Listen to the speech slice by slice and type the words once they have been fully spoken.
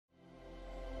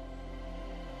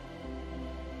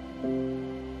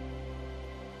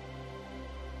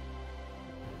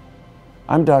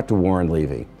I'm Dr. Warren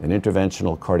Levy, an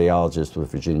interventional cardiologist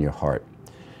with Virginia Heart.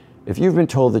 If you've been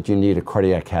told that you need a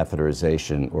cardiac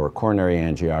catheterization or a coronary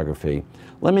angiography,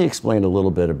 let me explain a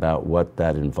little bit about what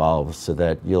that involves so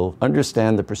that you'll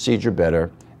understand the procedure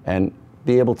better and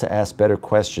be able to ask better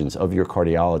questions of your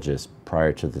cardiologist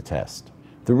prior to the test.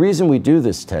 The reason we do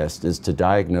this test is to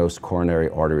diagnose coronary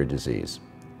artery disease.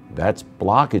 That's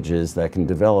blockages that can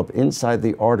develop inside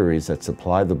the arteries that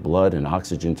supply the blood and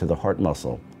oxygen to the heart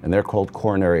muscle, and they're called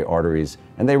coronary arteries,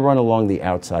 and they run along the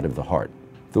outside of the heart.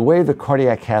 The way the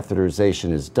cardiac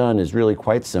catheterization is done is really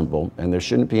quite simple, and there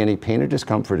shouldn't be any pain or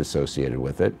discomfort associated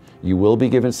with it. You will be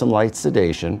given some light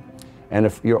sedation, and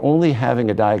if you're only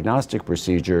having a diagnostic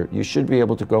procedure, you should be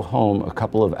able to go home a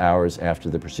couple of hours after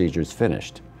the procedure is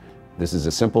finished. This is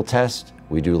a simple test.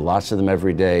 We do lots of them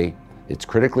every day. It's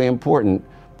critically important,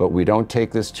 but we don't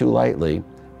take this too lightly,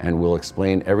 and we'll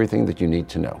explain everything that you need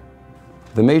to know.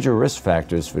 The major risk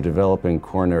factors for developing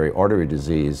coronary artery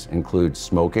disease include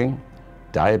smoking,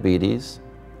 diabetes,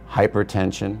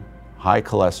 hypertension, high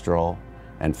cholesterol,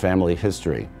 and family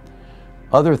history.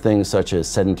 Other things such as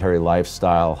sedentary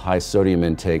lifestyle, high sodium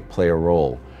intake play a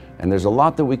role, and there's a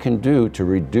lot that we can do to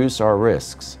reduce our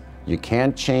risks. You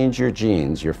can't change your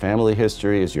genes. Your family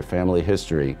history is your family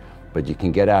history, but you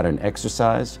can get out and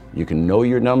exercise. You can know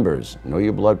your numbers, know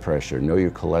your blood pressure, know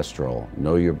your cholesterol,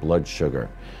 know your blood sugar,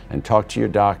 and talk to your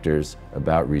doctors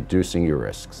about reducing your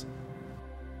risks.